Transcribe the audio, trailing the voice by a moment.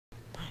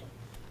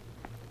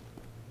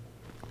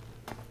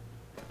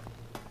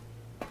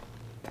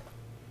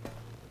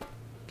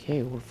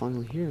Okay, we're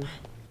finally here.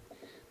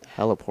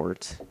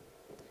 Heliport.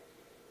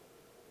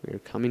 We're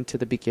coming to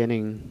the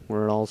beginning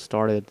where it all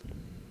started.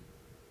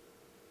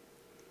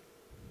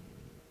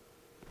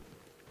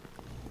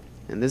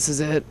 And this is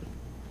it.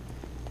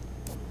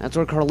 That's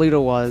where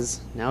Carlito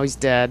was. Now he's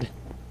dead.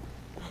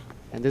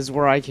 And this is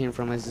where I came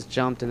from. I just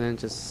jumped and then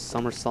just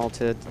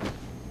somersaulted.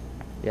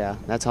 Yeah,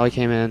 that's how I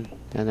came in.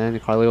 And then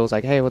Carlito was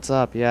like, hey, what's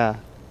up? Yeah.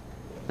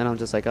 Then I'm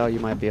just like, oh, you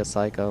might be a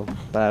psycho.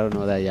 But I don't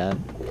know that yet.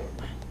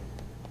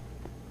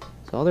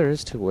 So all there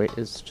is to wait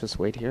is just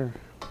wait here.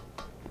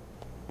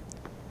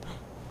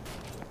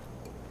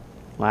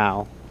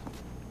 Wow.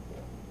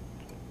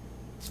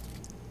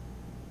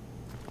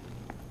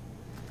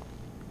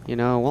 You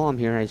know, while I'm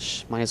here, I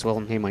might as well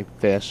name my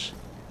fish.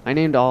 I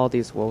named all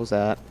these, what was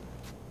that?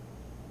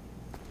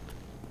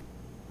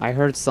 I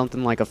heard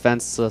something like a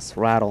fenceless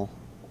rattle.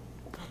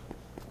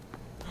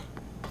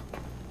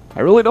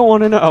 I really don't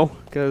want to know,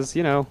 because,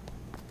 you know,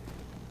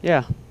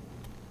 yeah.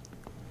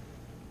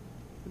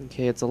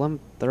 Okay, it's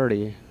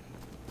 11:30.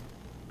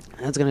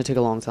 That's gonna take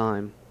a long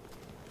time.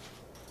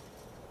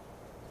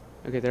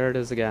 Okay, there it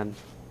is again.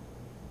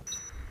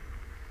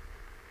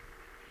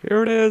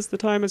 Here it is, the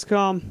time has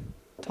come.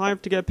 Time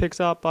to get picked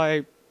up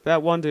by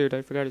that one dude.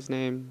 I forgot his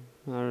name.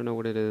 I don't know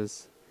what it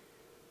is.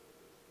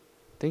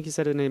 I think he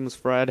said his name was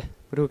Fred,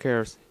 but who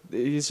cares?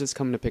 He's just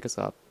coming to pick us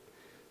up.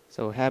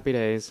 So, happy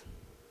days.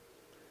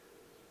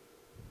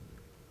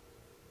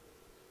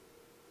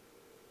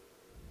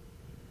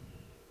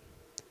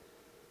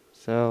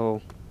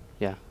 So,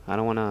 yeah, I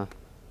don't want to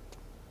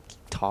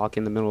talk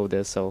in the middle of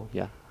this, so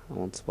yeah, I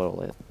won't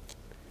spoil it.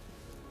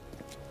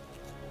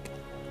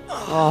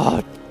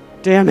 Oh,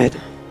 damn it.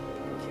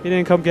 He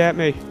didn't come get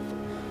me.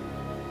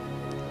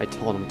 I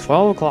told him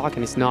 12 o'clock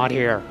and he's not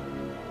here.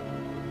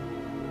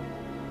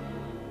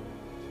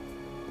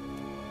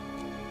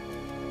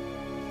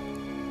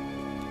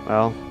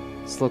 Well,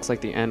 this looks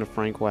like the end of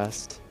Frank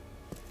West.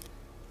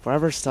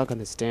 Forever stuck on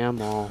this damn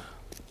wall.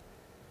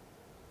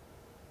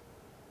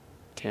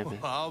 Damn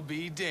it. Well, I'll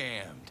be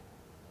damned.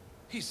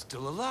 He's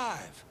still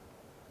alive.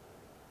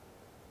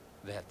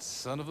 That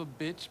son of a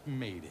bitch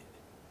made it.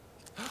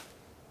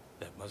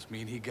 That must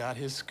mean he got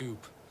his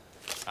scoop.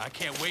 I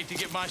can't wait to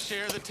get my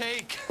share of the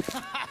take.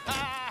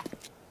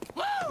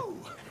 Woo!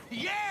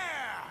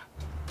 Yeah!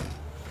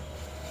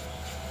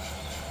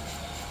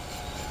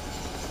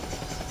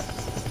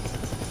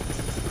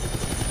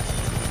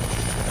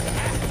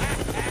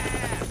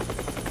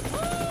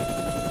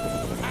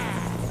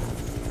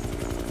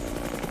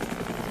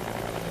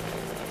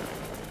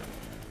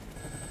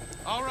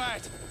 All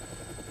right.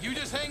 You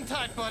just hang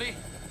tight, buddy.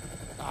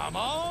 I'm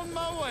on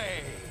my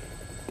way.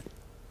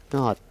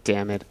 Oh,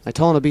 damn it. I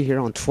told him to be here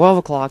on 12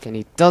 o'clock and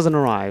he doesn't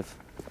arrive.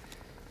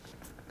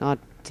 God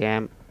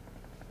damn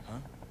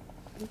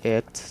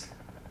it.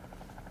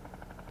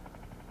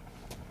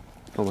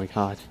 Oh my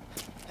god.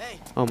 Hey!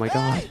 Oh my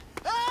god.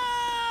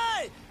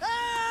 Hey!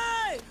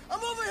 Hey!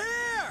 I'm over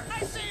here!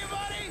 I see you,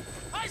 buddy.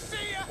 I see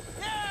you.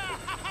 Yeah,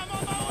 I'm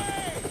on my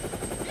way.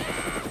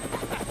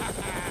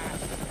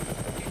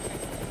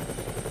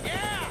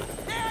 Yeah.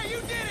 Yeah,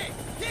 you did it.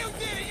 You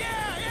did it.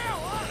 Yeah, yeah.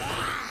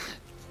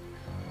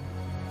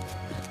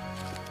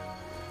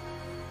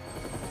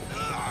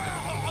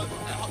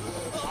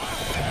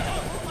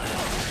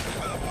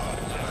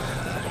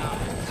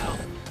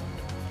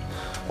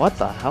 What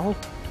the hell?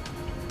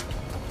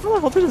 How the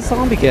hell did a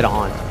zombie get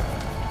on?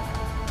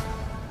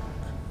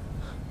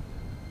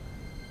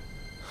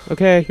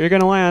 Okay, you're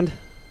gonna land.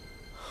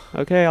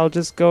 Okay, I'll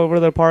just go over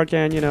to the park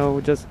and, you know,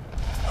 just...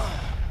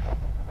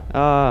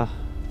 Oh.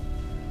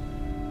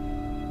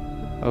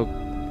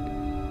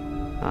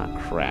 Ah,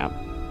 crap.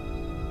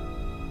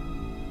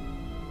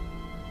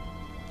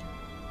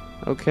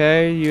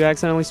 Okay, you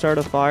accidentally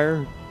started a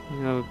fire. You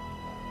know...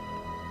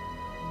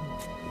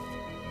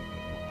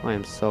 I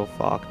am so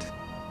fucked.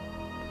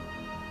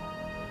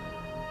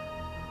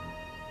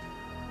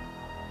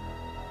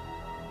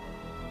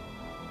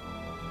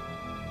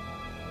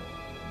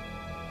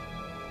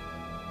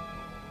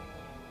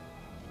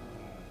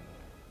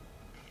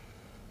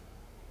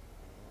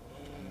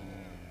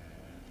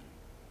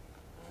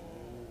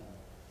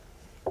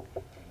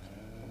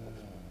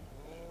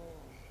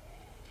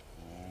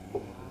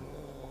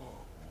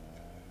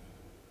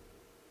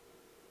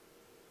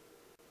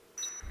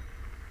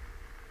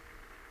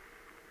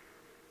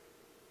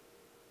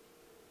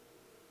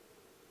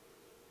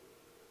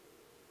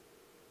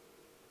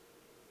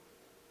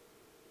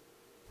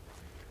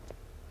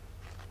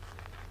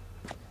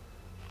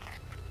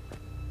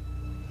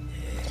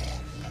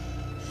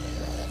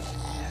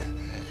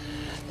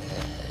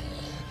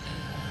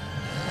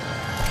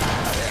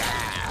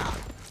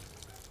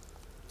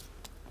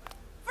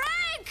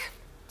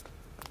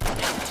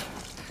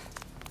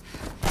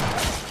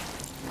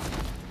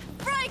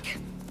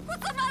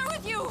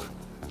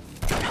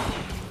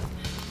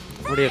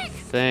 What do you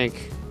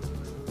think?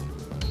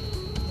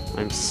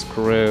 I'm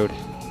screwed.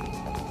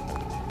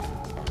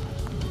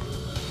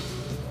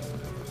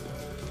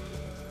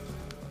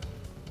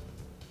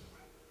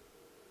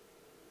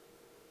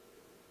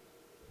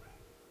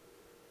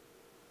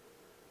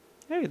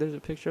 hey, there's a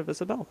picture of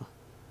Isabella.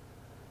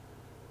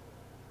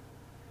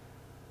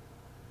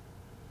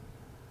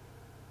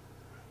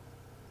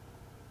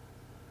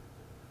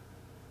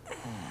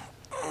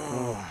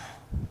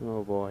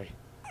 Oh boy.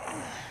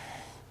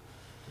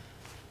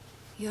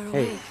 You're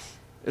Hey, awake.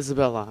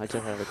 Isabella, I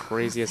just had the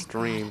craziest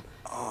dream.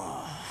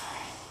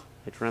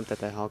 I dreamt that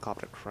the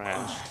helicopter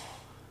crashed.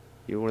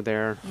 You were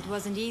there. It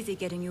wasn't easy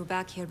getting you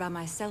back here by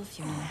myself,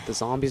 you know. The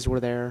zombies were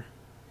there.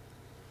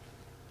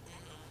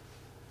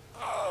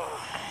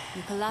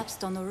 You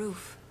collapsed on the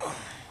roof.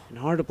 And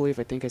hard to believe,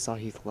 I think I saw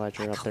Heath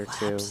Ledger up there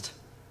too. Collapsed.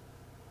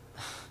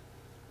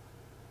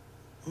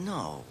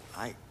 No,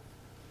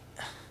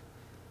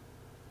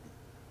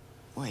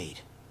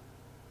 Wait.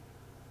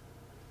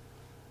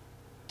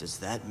 Does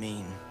that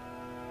mean...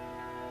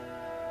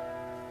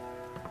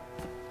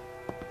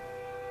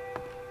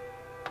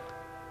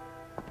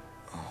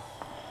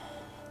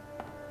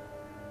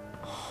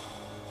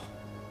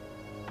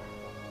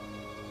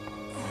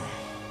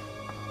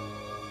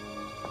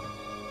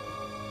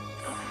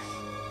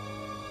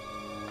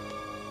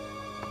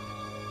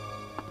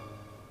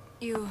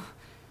 You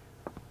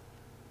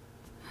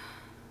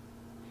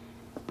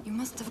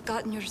must have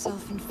gotten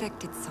yourself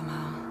infected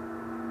somehow.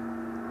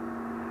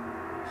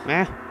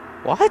 Eh?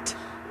 What?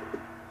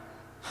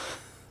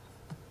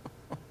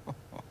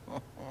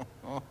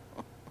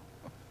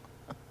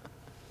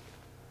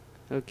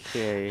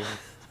 Okay,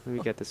 let me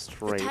get this The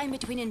straight. time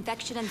between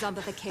infection and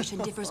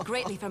zombification differs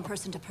greatly from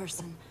person to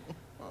person.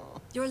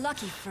 You're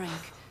lucky,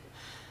 Frank.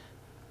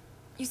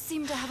 You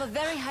seem to have a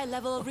very high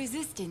level of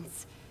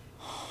resistance.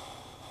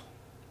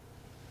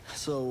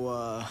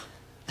 So,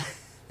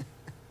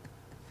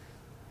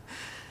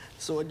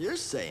 So what you're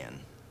saying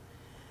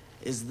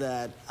is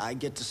that I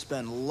get to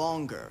spend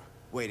longer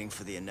waiting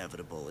for the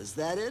inevitable, is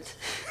that it?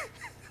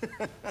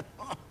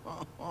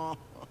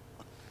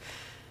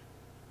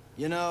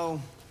 You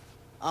know,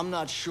 I'm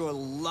not sure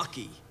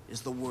lucky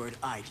is the word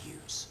I'd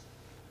use.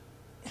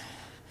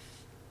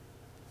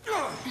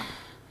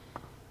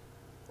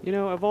 You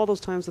know, of all those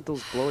times with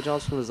those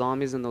blowjobs from the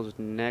zombies and those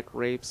neck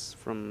rapes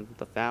from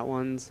the fat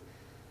ones,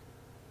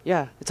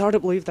 yeah, it's hard to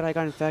believe that I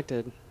got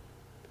infected.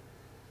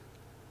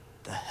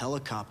 The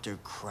helicopter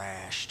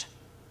crashed.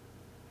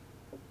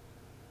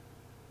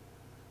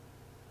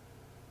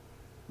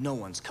 No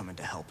one's coming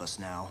to help us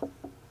now.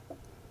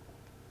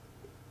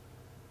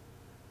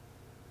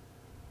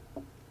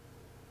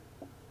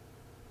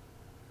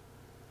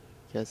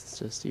 Guess it's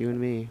just you and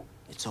me.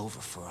 It's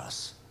over for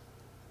us.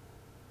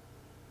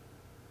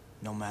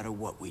 No matter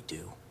what we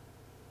do.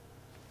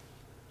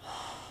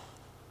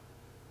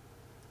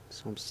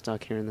 So I'm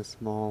stuck here in this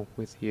mall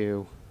with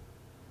you.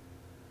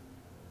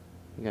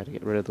 I gotta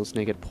get rid of those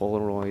naked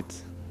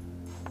Polaroids.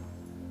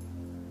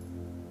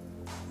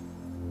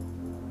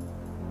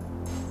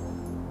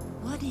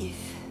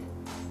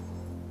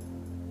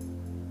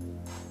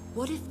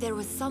 What if there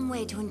was some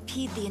way to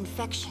impede the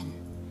infection?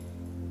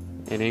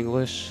 In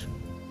English?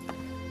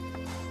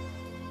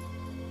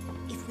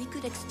 If we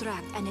could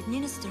extract and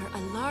administer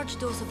a large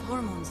dose of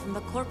hormones from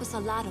the corpus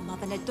allatum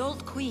of an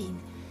adult queen,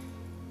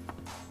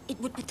 it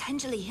would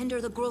potentially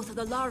hinder the growth of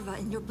the larva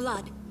in your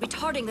blood,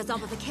 retarding the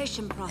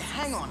zombification process.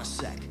 Hang on a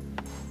sec.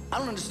 I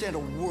don't understand a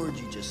word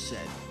you just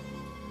said.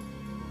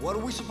 What are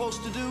we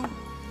supposed to do?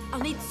 I'll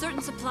need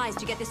certain supplies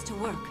to get this to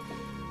work.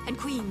 And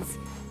queens.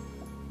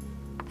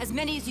 As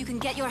many as you can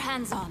get your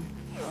hands on.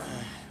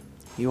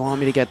 You want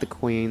me to get the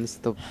queens,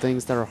 the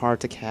things that are hard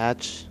to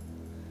catch?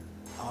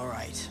 All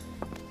right.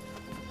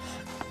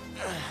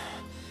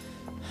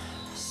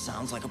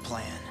 Sounds like a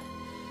plan.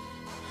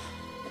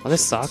 Well,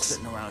 this Shouldn't be sucks.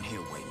 Sitting around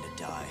here waiting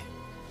to die.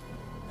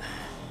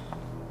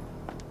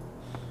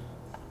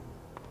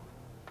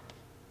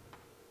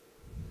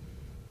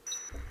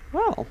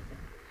 Well,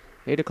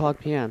 8 o'clock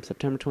p.m.,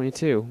 September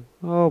 22.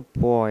 Oh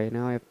boy,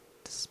 now I have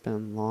to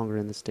spend longer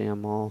in this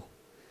damn mall.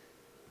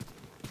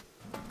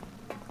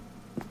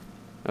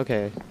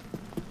 Okay,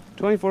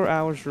 24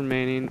 hours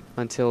remaining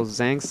until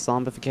Zhang's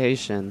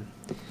zombification.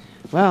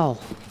 Well,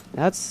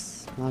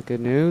 that's not good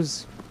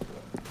news.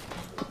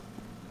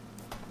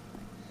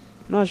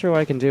 I'm not sure what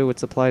I can do with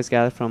supplies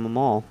gathered from the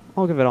mall.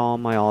 I'll give it all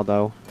my all,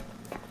 though.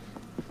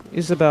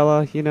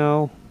 Isabella, you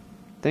know,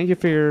 thank you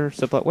for your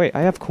supply. Wait,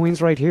 I have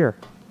coins right here.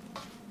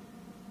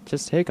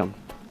 Just take them.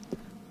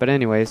 But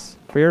anyways,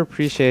 for your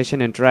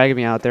appreciation and dragging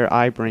me out there,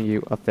 I bring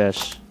you a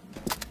fish.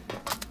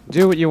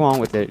 Do what you want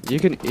with it. You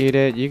can eat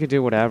it, you can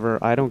do whatever,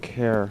 I don't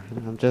care.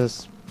 I'm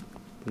just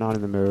not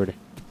in the mood.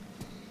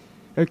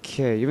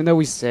 Okay, even though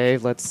we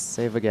saved, let's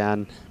save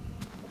again.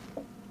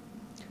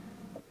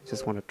 I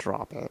just want to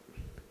drop it.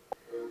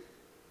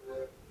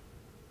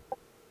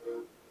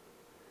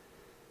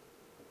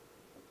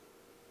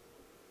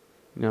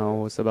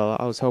 No, Isabella,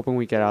 I was hoping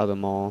we'd get out of the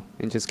mall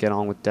and just get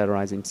on with Dead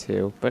Rising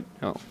 2, but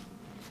no.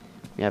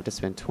 We have to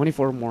spend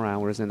 24 more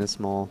hours in this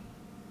mall.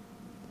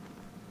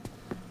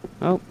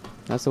 Oh,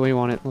 that's the way you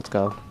want it. Let's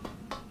go.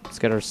 Let's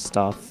get our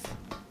stuff.